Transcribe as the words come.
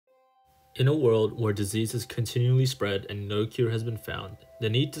In a world where disease is continually spread and no cure has been found, the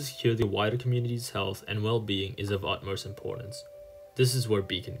need to secure the wider community's health and well-being is of utmost importance. This is where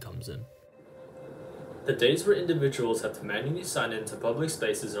Beacon comes in. The days where individuals have to manually sign in to public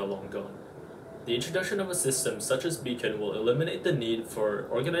spaces are long gone. The introduction of a system such as Beacon will eliminate the need for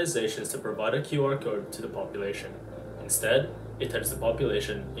organizations to provide a QR code to the population. Instead, it turns the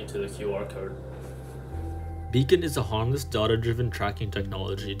population into the QR code. Beacon is a harmless data-driven tracking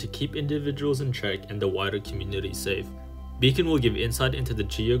technology to keep individuals in check and the wider community safe. Beacon will give insight into the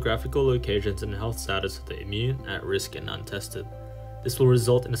geographical locations and health status of the immune, at-risk, and untested. This will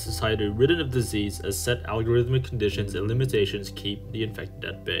result in a society ridden of disease as set algorithmic conditions and limitations keep the infected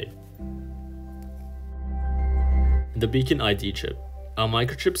at bay. The Beacon ID chip, a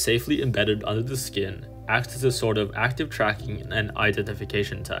microchip safely embedded under the skin, acts as a sort of active tracking and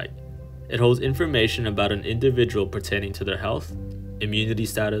identification tag. It holds information about an individual pertaining to their health, immunity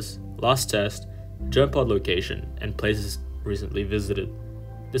status, last test, germ pod location, and places recently visited.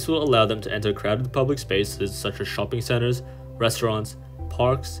 This will allow them to enter crowded public spaces such as shopping centers, restaurants,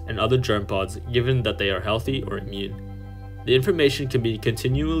 parks, and other germ pods given that they are healthy or immune. The information can be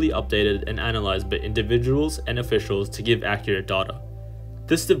continually updated and analyzed by individuals and officials to give accurate data.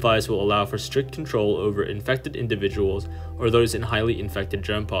 This device will allow for strict control over infected individuals or those in highly infected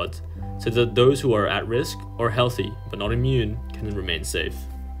germ pods, so that those who are at risk or healthy but not immune can remain safe.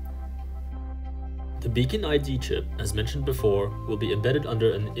 The Beacon ID chip, as mentioned before, will be embedded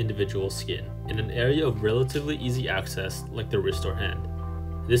under an individual's skin in an area of relatively easy access like the wrist or hand.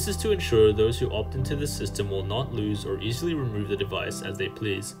 This is to ensure those who opt into the system will not lose or easily remove the device as they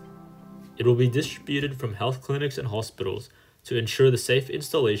please. It will be distributed from health clinics and hospitals to ensure the safe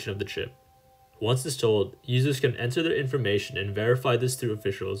installation of the chip. Once installed, users can enter their information and verify this through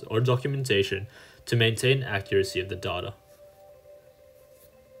officials or documentation to maintain accuracy of the data.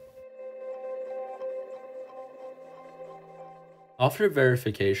 After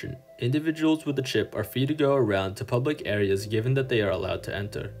verification, individuals with the chip are free to go around to public areas given that they are allowed to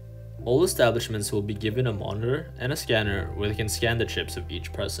enter. All establishments will be given a monitor and a scanner where they can scan the chips of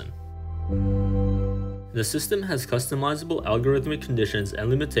each person. The system has customizable algorithmic conditions and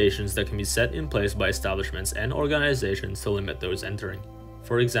limitations that can be set in place by establishments and organizations to limit those entering.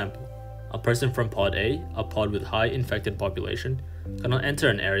 For example, a person from Pod A, a pod with high infected population, cannot enter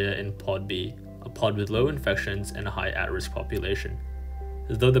an area in Pod B, a pod with low infections and a high at-risk population.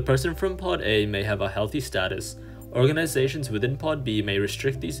 Though the person from Pod A may have a healthy status, organizations within Pod B may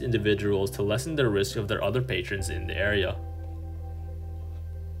restrict these individuals to lessen the risk of their other patrons in the area.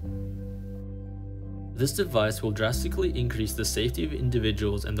 This device will drastically increase the safety of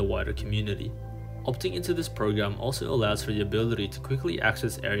individuals and the wider community. Opting into this program also allows for the ability to quickly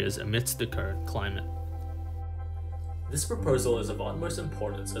access areas amidst the current climate. This proposal is of utmost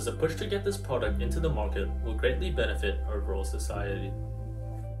importance as a push to get this product into the market will greatly benefit overall society.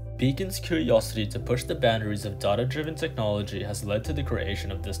 Beacon's curiosity to push the boundaries of data-driven technology has led to the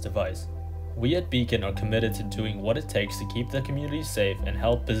creation of this device. We at Beacon are committed to doing what it takes to keep the community safe and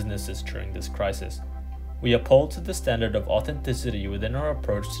help businesses during this crisis. We uphold to the standard of authenticity within our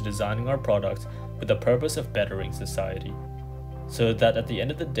approach to designing our products with the purpose of bettering society. So that at the end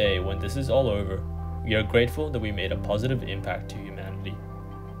of the day, when this is all over, we are grateful that we made a positive impact to humanity.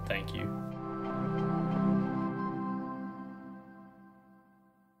 Thank you.